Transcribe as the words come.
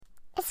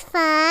It's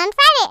Fun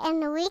Friday,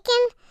 and the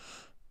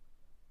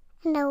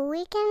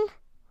weekend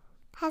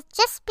has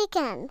just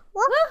begun.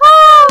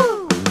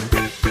 Woohoo!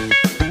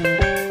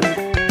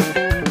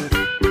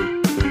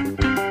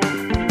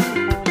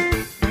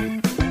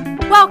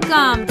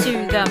 Welcome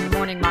to the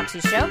Morning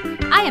Moxie Show.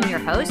 I am your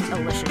host,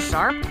 Alicia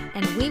Sharp,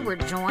 and we were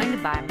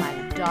joined by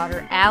my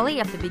daughter, Allie,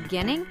 at the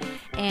beginning.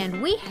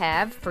 And we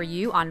have for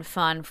you on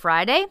Fun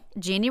Friday,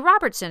 Jeannie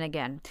Robertson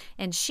again.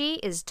 And she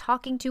is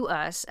talking to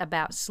us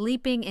about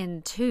sleeping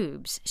in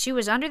tubes. She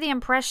was under the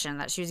impression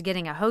that she was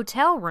getting a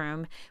hotel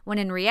room, when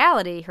in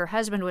reality, her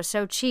husband was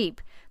so cheap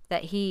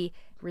that he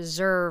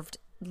reserved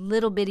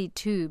little bitty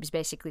tubes,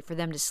 basically, for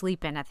them to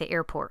sleep in at the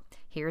airport.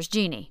 Here's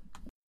Jeannie.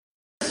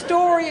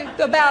 Story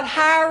about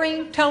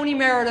hiring Tony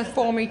Meredith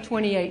for me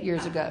 28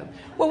 years ago.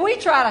 Well, we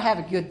try to have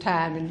a good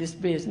time in this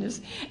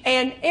business,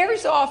 and every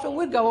so often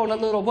we go on a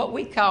little what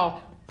we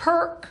call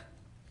perk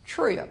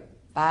trip.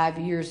 5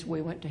 years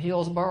we went to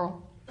Hillsboro,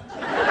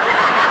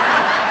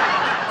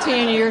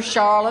 10 years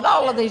Charlotte,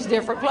 all of these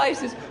different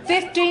places.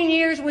 15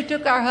 years we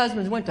took our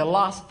husbands, went to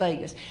Las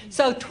Vegas.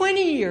 So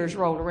 20 years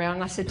rolled around,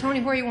 and I said,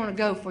 Tony, where do you want to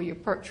go for your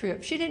perk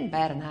trip? She didn't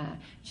bat an eye.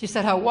 She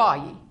said,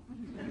 Hawaii.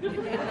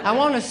 I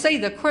want to see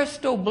the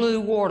crystal blue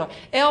water.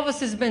 Elvis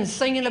has been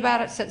singing about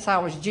it since I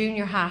was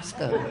junior high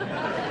school.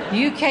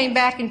 You came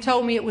back and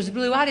told me it was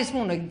blue. I just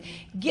want to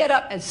get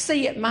up and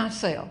see it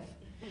myself.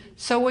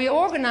 So we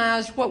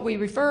organized what we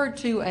referred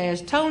to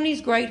as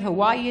Tony's Great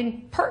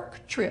Hawaiian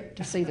Perk Trip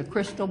to see the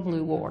crystal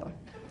blue water.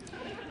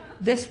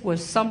 This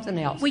was something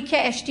else. We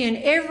cashed in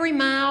every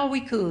mile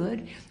we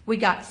could. We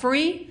got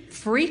free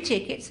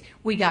tickets.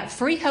 We got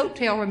free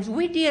hotel rooms.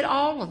 We did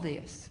all of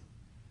this.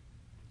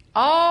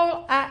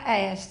 All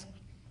I asked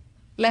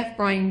Left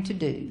Brain to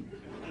do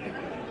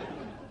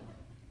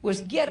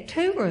was get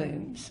 2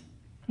 rooms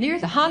near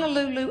the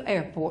Honolulu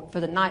airport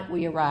for the night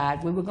we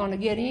arrived. We were going to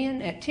get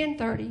in at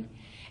 10:30,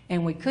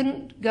 and we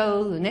couldn't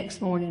go the next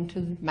morning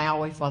to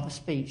Maui for the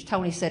speech.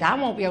 Tony said, I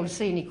won't be able to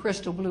see any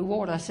crystal blue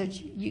water. I said,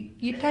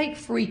 you take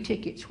free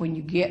tickets when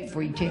you get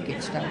free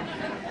tickets, Tony.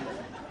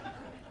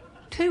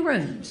 2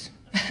 rooms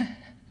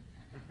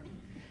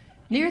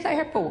near the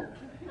airport.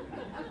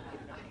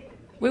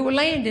 We were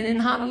landing in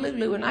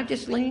Honolulu, and I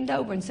just leaned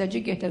over and said, you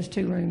get those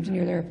 2 rooms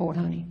near the airport,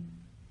 honey.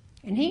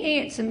 And he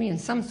answered me in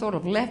some sort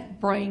of left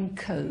brain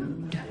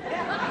code.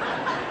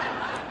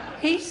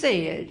 He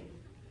said,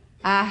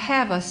 I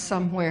have us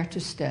somewhere to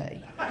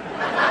stay.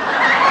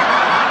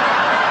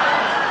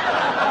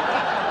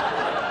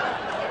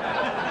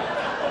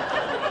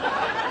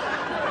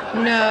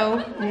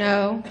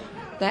 No.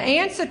 The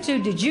answer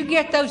to, did you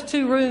get those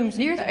 2 rooms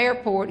near the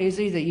airport, is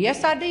either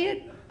yes, I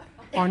did,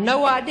 or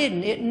no, I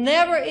didn't. It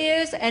never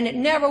is, and it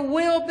never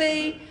will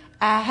be.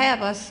 I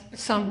have us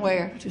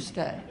somewhere to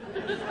stay.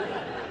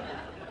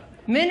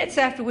 Minutes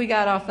after we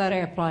got off that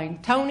airplane,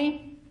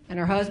 Tony and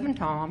her husband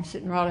Tom,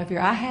 sitting right up here,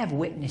 I have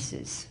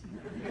witnesses.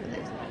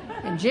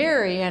 And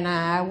Jerry and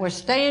I were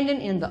standing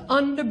in the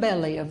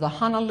underbelly of the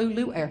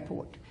Honolulu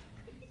airport,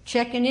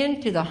 checking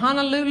into the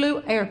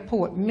Honolulu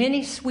airport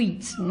mini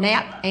suites,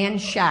 nap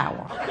and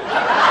shower.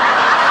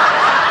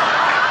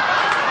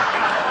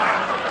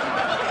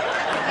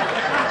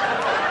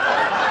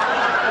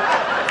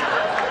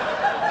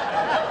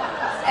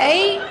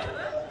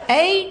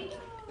 8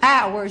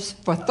 hours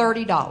for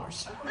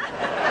 $30.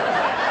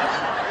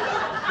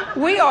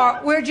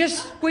 We're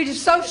just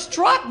so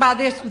struck by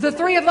this. The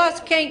 3 of us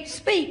can't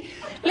speak.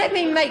 Let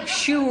me make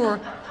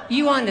sure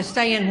you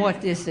understand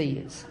what this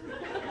is.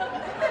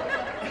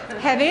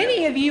 Have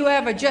any of you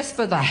ever, just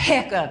for the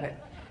heck of it,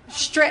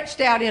 stretched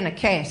out in a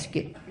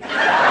casket?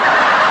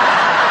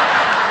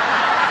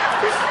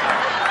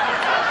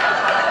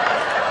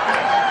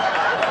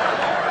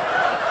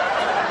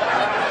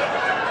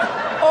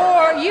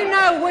 You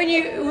know,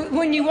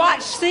 when you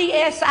watch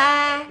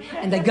CSI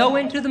and they go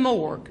into the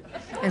morgue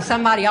and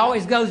somebody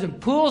always goes and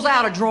pulls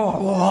out a drawer.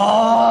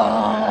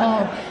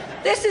 Whoa.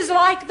 This is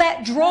like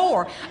that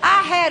drawer.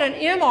 I had an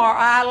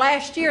MRI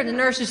last year, and the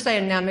nurse is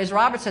saying, now, Ms.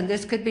 Robertson,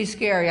 this could be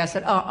scary. I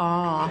said,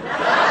 I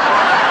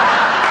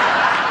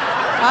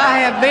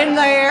have been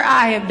there.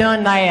 I have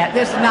done that.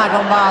 This is not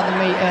going to bother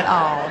me at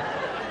all.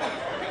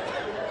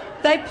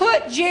 They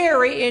put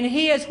Jerry in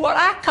his, what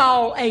I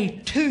call a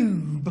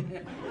tube.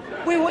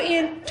 We were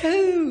in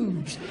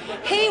tubes.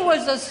 He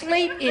was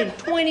asleep in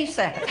 20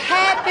 seconds.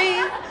 Happy.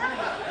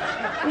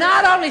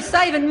 Not only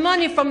saving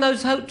money from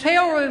those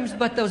hotel rooms,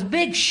 but those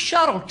big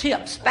shuttle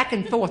tips back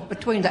and forth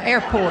between the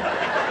airport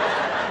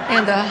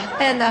and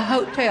the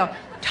hotel.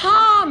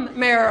 Tom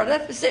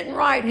Meredith, sitting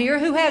right here,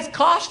 who has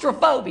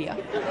claustrophobia,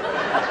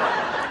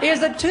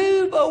 is a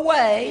tube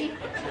away,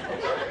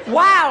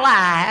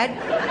 wild-eyed.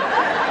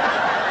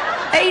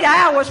 8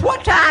 hours.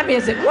 What time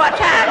is it?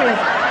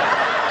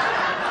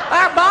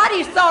 Our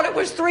bodies thought it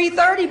was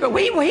 3:30, but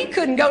he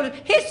couldn't go to,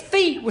 his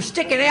feet were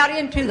sticking out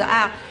into the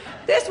aisle.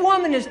 This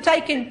woman is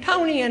taking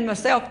Tony and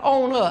myself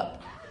on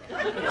up.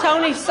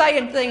 Tony's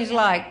saying things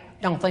like,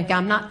 don't think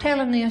I'm not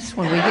telling this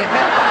when we get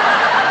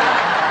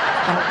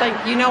back. Don't think,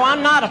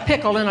 I'm not a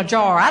pickle in a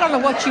jar. I don't know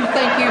what you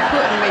think you're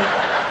putting me.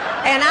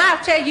 And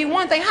I'll tell you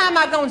one thing, how am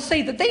I going to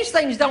see that these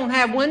things don't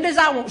have windows?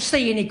 I won't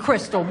see any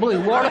crystal blue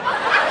water.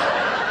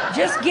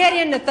 Just get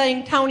in the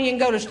thing, Tony, and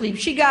go to sleep.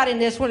 She got in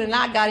this one, and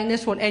I got in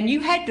this one, and you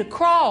had to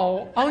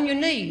crawl on your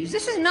knees.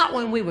 This is not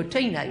when we were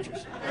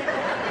teenagers.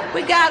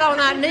 We got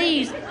on our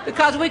knees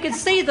because we could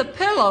see the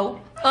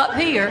pillow up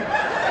here.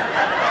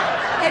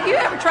 Have you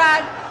ever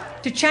tried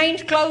to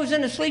change clothes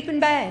in a sleeping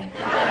bag?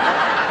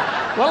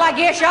 Well, I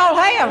guess y'all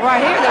have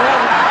right here.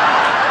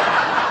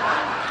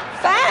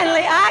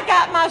 Finally, I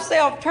got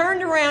myself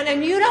turned around,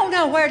 and you don't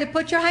know where to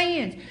put your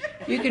hands.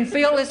 You can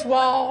feel this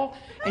wall,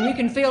 and you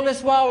can feel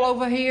this wall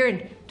over here,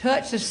 and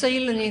touch the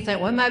ceiling, and you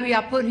think, well, maybe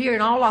I put here,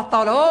 and all I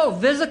thought, oh,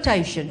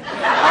 visitation. Oh.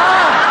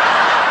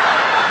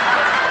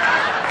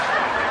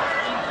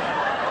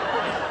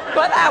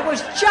 But I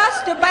was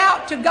just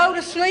about to go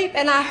to sleep,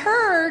 and I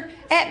heard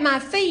at my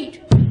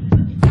feet,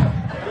 and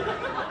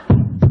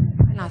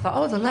I thought,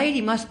 oh, the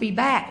lady must be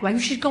back. Maybe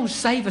she's going to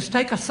save us,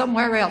 take us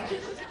somewhere else.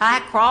 I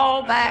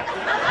crawled back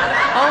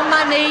on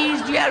my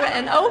knees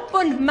and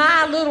opened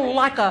my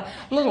like a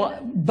little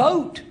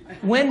boat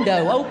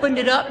window, opened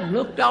it up and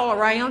looked all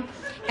around.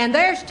 And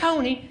there's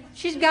Tony.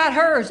 She's got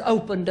hers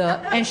opened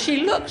up, and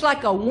she looks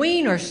like a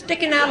wiener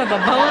sticking out of a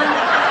bun.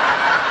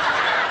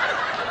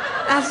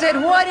 I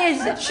said, what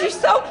is it? She's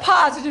so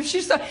positive. She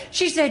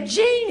said,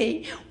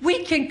 Jeannie,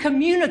 we can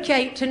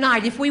communicate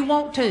tonight if we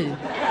want to.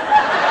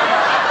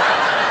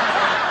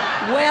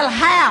 Well,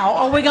 how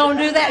are we going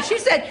to do that? She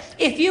said,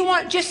 if you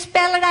want, just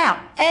spell it out.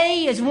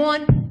 A is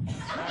 1. 2,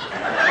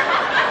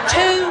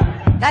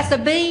 that's a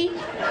B.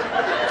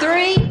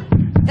 3,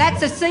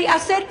 that's a C. I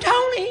said,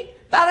 Tony,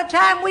 by the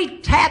time we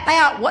tap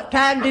out, what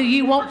time do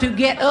you want to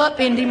get up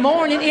in the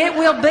morning? It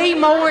will be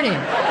morning.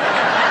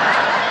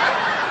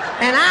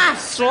 And I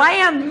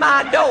slammed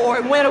my door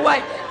and went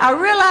away. I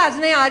realize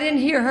now I didn't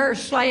hear her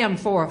slam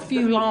for a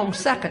few long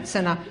seconds,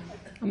 and I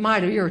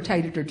might have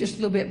irritated her just a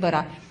little bit, but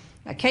I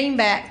came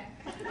back.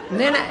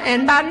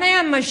 And by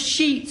now my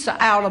sheets are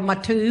out of my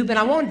tube, and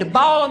I wanted to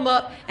ball them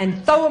up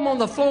and throw them on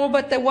the floor,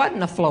 but there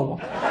wasn't a floor.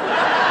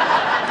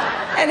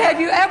 And have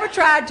you ever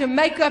tried to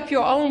make up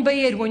your own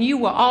bed when you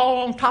were all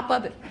on top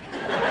of it?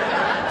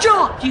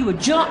 Jump! You would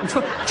jump,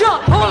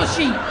 jump, pull a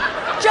sheet.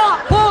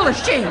 Jump, pull a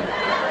sheet.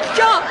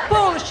 Jump,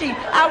 pull a sheet.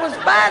 I was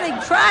finally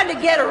trying to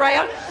get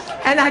around,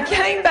 and I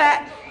came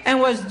back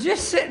and was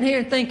just sitting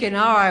here thinking,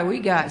 all right, we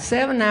got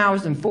 7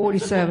 hours and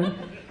 47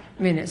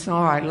 minutes.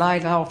 All right,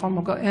 light off. I'm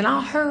gonna go. And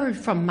I heard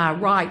from my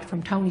right,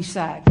 from Tony's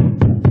side.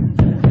 And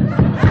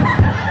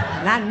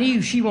I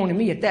knew she wanted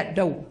me at that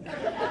door.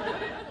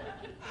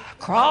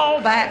 Crawl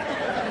back,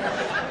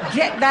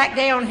 get back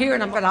down here,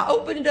 and I'm gonna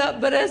open it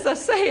up. But as I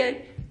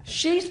said,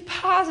 she's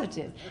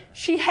positive.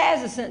 She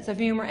has a sense of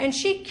humor, and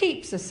she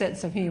keeps a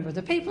sense of humor.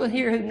 The people in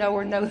here who know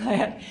her know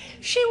that.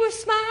 She was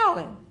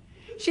smiling.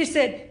 She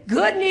said,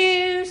 good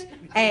news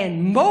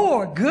and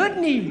more good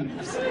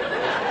news.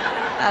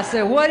 I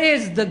said, what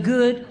is the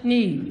good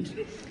news?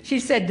 She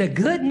said, the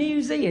good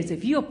news is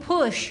if you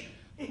push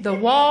the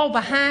wall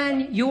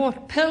behind your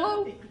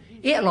pillow,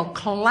 it'll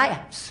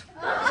collapse.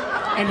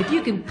 And if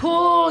you can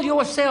pull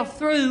yourself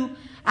through,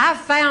 I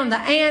found the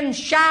Ann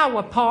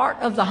Shower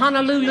part of the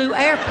Honolulu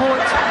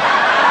airport.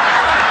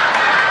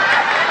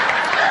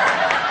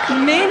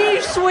 Mini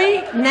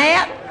suite,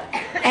 nap,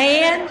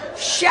 and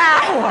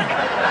shower.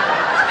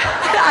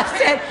 I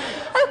said,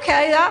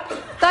 okay,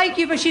 thank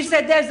you. But she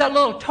said, there's a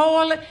little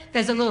toilet,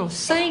 there's a little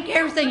sink,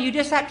 everything. You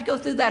just have to go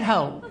through that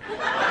hole.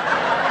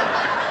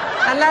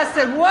 And I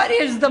said, what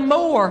is the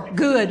more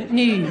good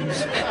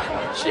news?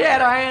 She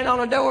had her hand on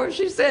the door.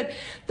 She said,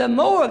 the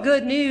more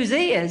good news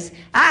is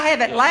I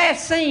have at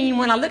last seen,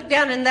 when I looked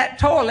down in that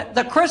toilet,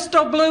 the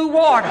crystal blue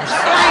water.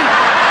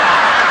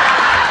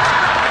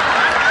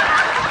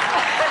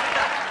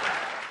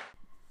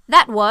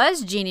 That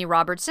was Jeannie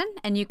Robertson,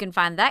 and you can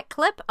find that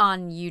clip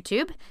on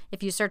YouTube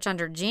if you search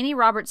under Jeannie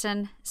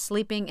Robertson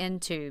Sleeping in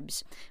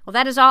Tubes. Well,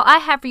 that is all I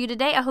have for you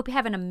today. I hope you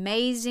have an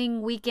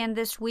amazing weekend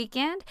this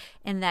weekend,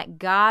 and that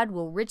God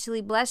will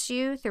richly bless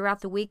you throughout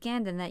the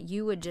weekend, and that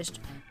you would just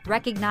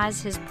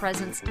recognize His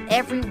presence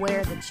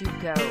everywhere that you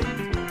go.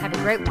 Have a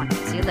great one.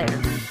 See you later.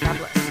 God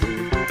bless.